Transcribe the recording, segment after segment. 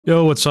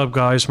Yo, what's up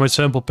guys, my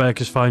sample pack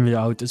is finally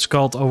out. It's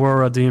called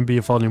Aurora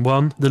DNB Volume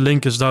 1. The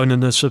link is down in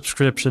the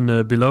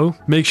subscription below.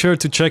 Make sure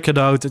to check it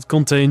out. It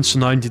contains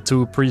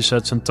 92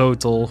 presets in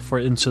total. For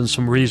instance,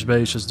 some Reese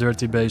basses,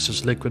 dirty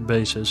basses, liquid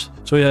basses.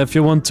 So yeah, if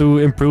you want to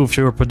improve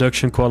your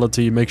production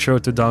quality, make sure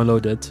to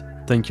download it.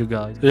 Thank you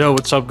guys. Yo,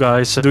 what's up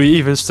guys? Do you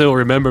even still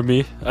remember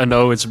me? I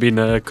know it's been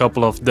a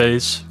couple of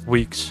days,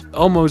 weeks,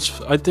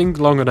 almost I think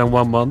longer than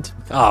 1 month.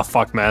 Ah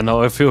fuck man,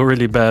 no, I feel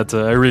really bad.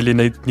 I really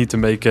need to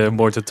make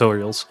more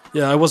tutorials.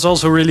 Yeah, I was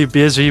also really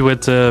busy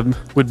with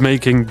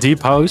making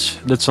deep house.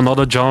 That's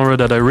another genre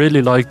that I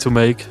really like to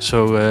make.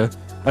 So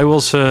I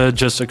was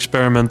just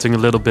experimenting a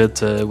little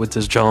bit with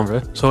this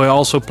genre. So I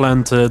also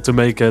planned to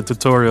make a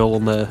tutorial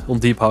on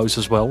deep house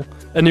as well.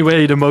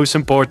 Anyway, the most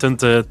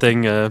important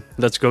thing,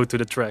 let's go to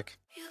the track.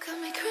 You got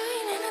me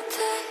crying in a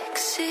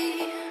taxi,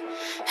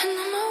 and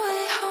on my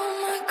way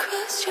home I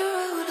crossed your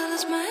road. I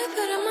lost my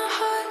head and my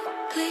heart,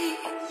 please,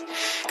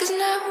 'cause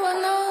now I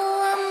know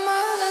I'm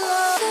all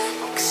alone.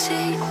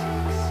 Taxi,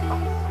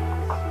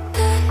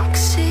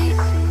 taxi,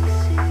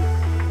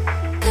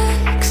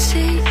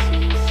 taxi,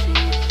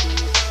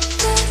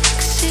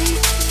 taxi.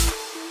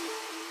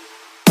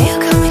 You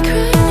got me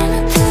crying in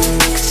a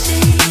taxi.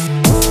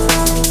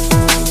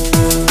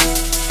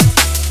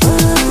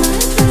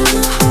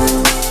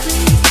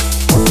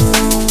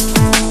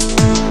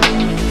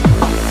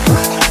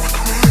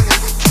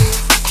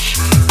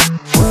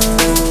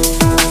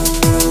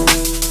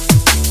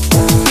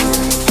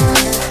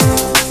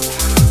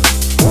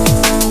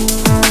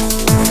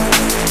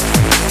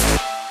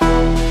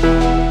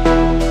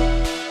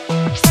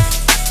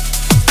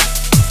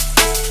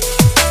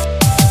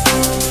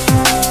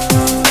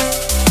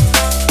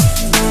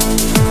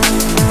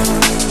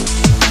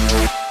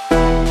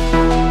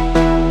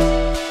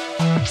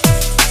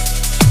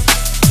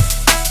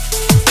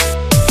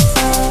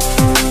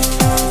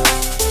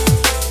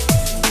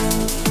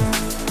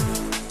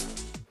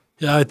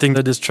 Yeah, I think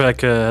that this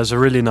track has a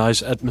really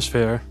nice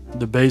atmosphere.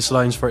 The bass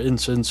lines, for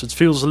instance, it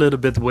feels a little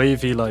bit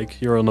wavy,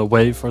 like you're on a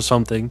wave or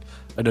something.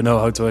 I don't know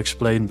how to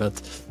explain, but...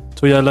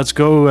 So yeah, let's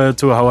go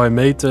to how I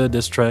made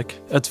this track.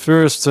 At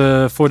first,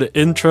 for the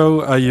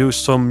intro, I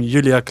used some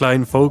Julia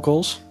Klein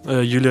vocals.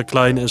 Julia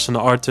Klein is an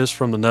artist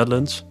from the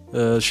Netherlands.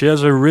 She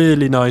has a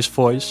really nice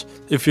voice.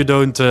 If you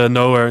don't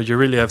know her, you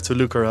really have to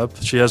look her up.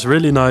 She has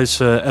really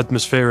nice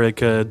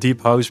atmospheric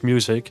deep house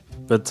music.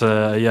 But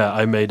yeah,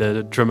 I made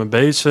a drum and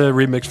bass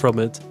remix from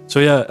it. So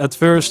yeah, at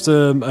first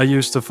I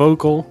used the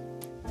vocal.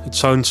 It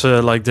sounds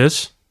like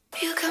this.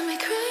 You got me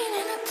crying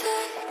in a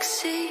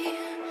taxi,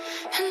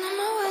 and on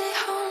my way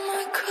home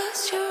I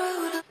crossed your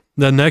road.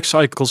 Then next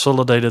I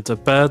consolidated a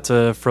pad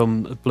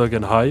from a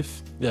plugin Hive.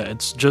 Yeah,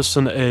 it's just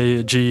an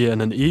A, G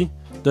and an E.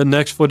 Then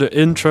next for the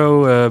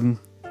intro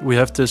we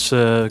have this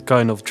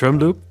kind of drum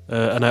loop.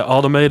 And I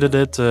automated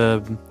it.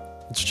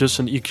 It's just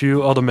an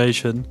EQ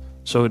automation.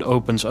 So it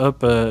opens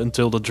up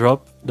until the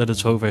drop that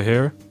is over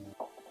here.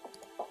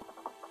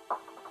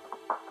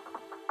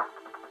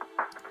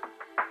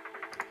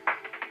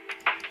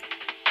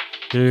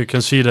 Here you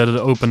can see that it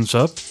opens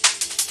up.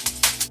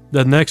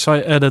 Then next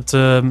I added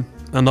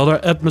another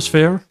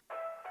atmosphere.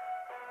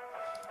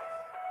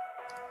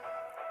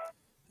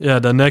 Yeah,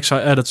 then next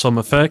I added some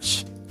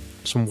effects.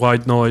 Some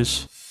white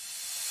noise.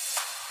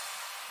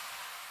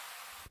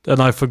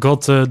 Then I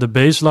forgot the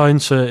bass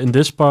lines in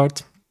this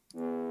part.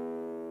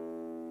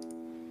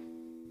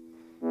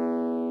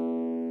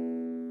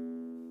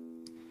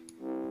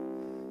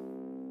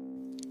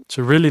 It's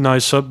a really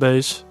nice sub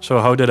bass. So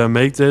how did I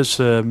make this?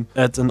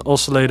 Add an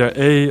oscillator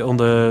A on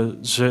the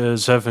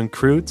 7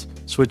 crude.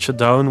 Switch it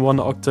down 1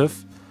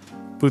 octave.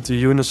 Put the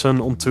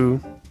unison on 2.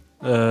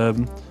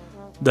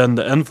 Then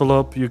the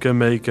envelope, you can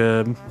make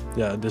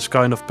yeah, this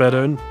kind of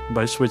pattern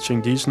by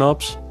switching these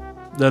knobs.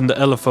 Then the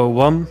LFO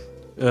 1,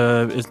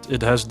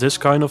 it has this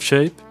kind of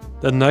shape.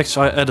 Then next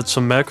I added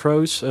some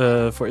macros.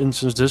 For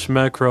instance, this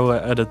macro I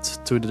added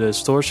to the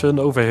distortion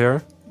over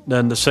here.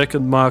 Then the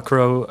second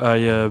macro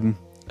I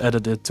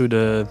added it to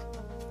the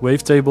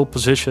wavetable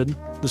position.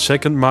 The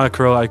second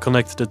macro I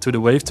connected it to the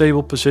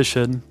wavetable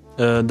position.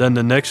 Then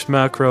the next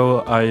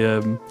macro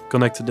I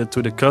connected it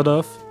to the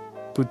cutoff.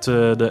 Put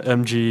the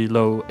MG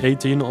low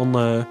 18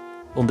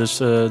 on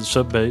this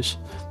sub bass.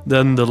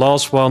 Then the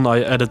last one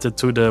I added it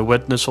to the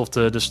wetness of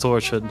the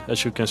distortion,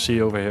 as you can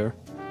see over here.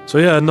 So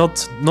yeah,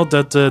 not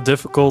that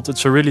difficult.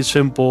 It's a really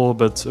simple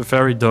but a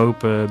very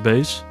dope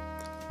bass.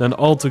 Then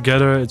all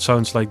together it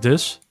sounds like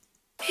this.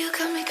 You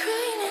got me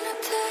crying in a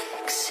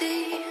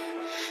taxi,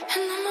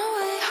 and on my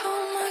way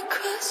home I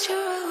crossed your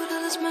road. I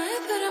lost my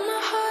head and my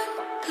heart,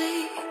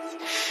 please,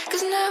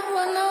 'cause now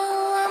I know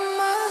I'm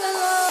all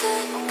alone.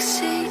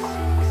 Taxi,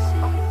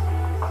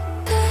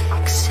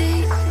 taxi,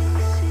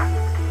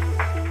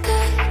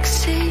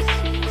 taxi,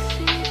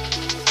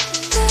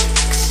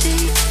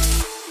 taxi.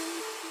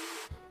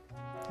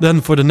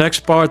 Then for the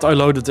next part I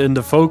loaded in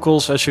the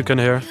vocals, as you can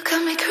hear. You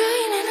got me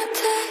crying in a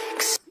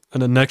taxi.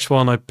 And the next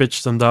one I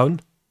pitched them down.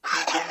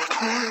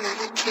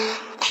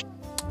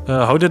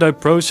 How did I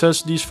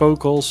process these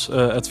vocals?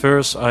 At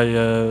first I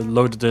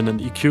loaded in an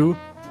EQ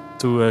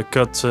to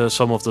cut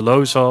some of the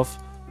lows off.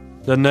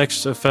 Then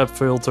next Fab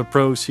Filter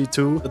Pro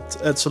C2. It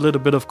adds a little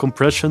bit of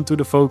compression to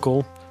the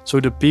vocal, so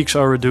the peaks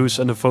are reduced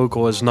and the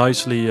vocal is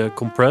nicely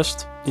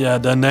compressed. Yeah,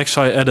 then next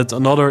I added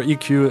another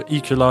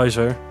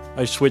equalizer.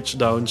 I switched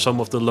down some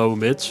of the low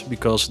mids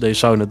because they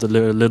sounded a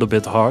little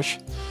bit harsh.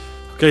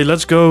 Okay,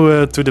 let's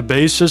go to the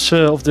basis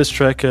of this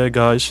track,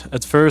 guys.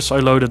 At first I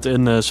loaded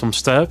in some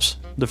steps.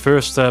 The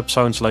first step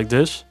sounds like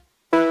this.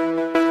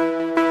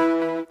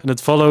 And it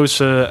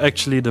follows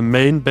actually the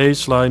main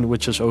bass line,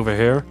 which is over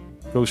here.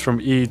 Goes from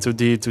E to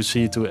D to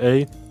C to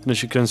A. And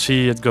as you can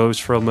see, it goes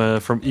from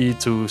E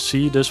to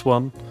C, this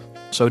one.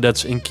 So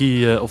that's in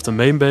key of the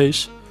main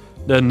bass.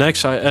 Then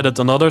next I added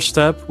another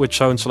step, which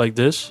sounds like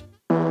this.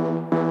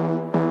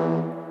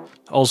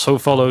 Also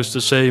follows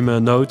the same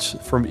notes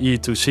from E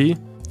to C.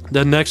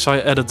 Then next I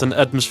added an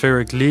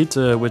atmospheric lead,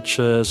 which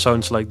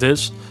sounds like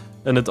this.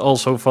 And it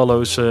also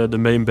follows the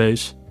main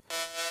bass.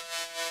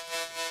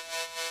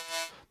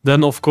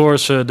 Then of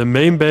course the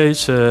main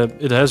bass,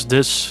 it has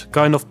this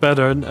kind of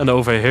pattern. And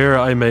over here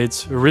I made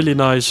a really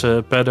nice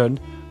pattern,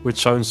 which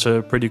sounds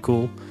pretty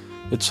cool.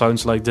 It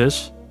sounds like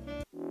this.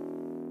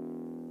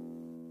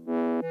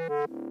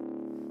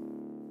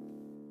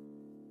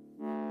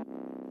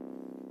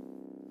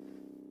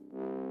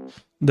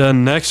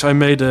 Then next I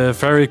made a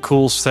very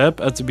cool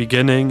step at the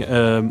beginning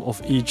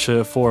of each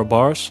 4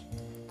 bars.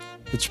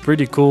 It's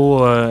pretty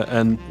cool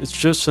and it's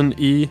just an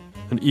E,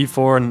 an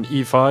E4 and an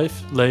E5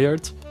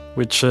 layered,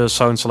 which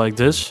sounds like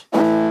this.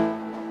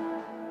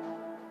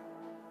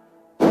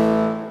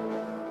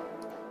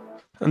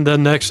 And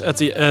then next at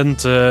the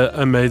end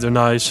I made a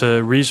nice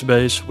Reese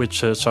bass, which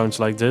sounds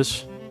like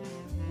this.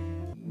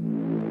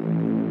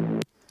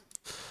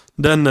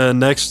 Then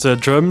next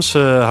drums,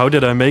 how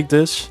did I make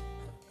this?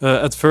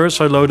 At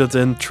first I loaded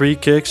in 3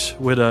 kicks,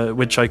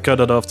 which I cut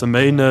it off the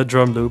main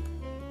drum loop.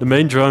 The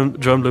main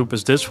drum loop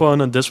is this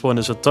one, and this one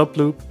is a top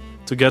loop.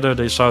 Together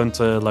they sound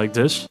like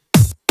this.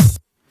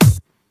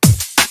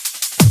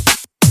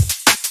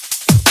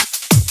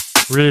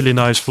 Really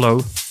nice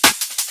flow.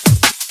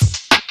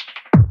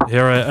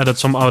 Here I added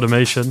some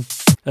automation.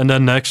 And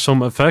then next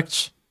some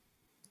effects.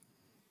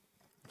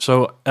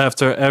 So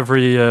after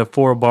every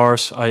 4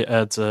 bars I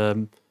add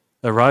a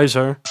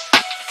riser.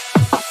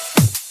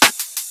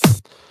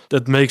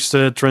 That makes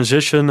the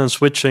transition and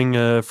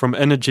switching from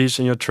energies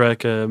in your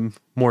track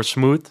more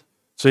smooth.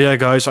 So yeah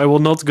guys, I will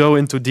not go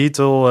into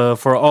detail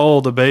for all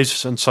the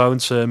basses and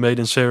sounds made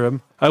in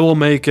Serum. I will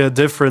make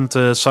different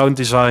sound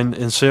design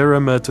in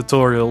Serum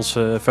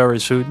tutorials very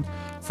soon.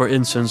 For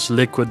instance,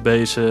 liquid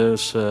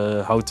basses,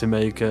 how to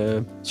make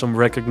some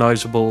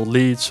recognizable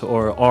leads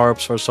or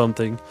ARPs or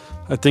something.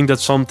 I think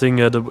that's something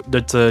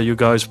that you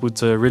guys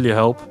would really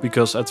help,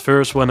 because at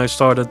first when I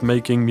started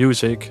making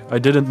music, I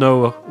didn't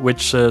know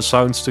which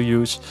sounds to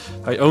use.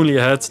 I only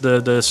had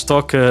the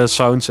stock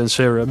sounds in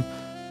Serum,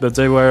 but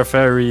they were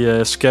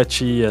very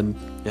sketchy and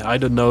yeah, I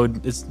don't know,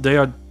 they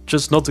are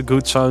just not the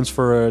good sounds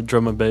for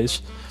drum and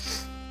bass.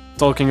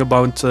 Talking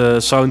about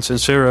sounds in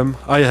Serum,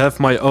 I have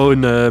my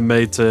own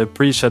made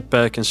preset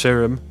pack in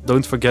Serum.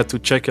 Don't forget to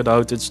check it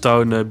out, it's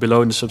down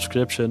below in the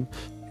subscription.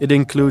 It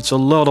includes a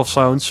lot of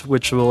sounds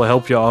which will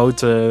help you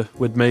out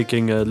with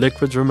making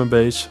liquid drum and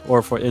bass,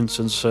 or for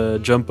instance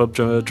jump up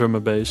drum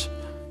and bass.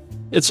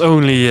 It's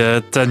only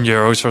 10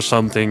 euros or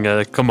something,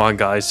 come on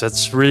guys,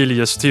 that's really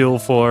a steal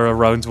for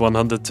around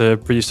 100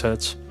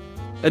 presets.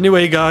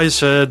 Anyway guys,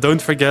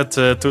 don't forget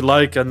to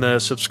like and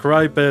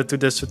subscribe to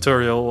this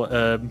tutorial.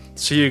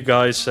 See you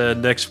guys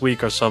next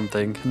week or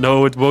something.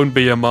 No, it won't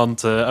be a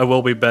month, I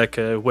will be back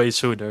way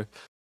sooner.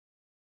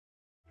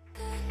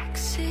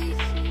 See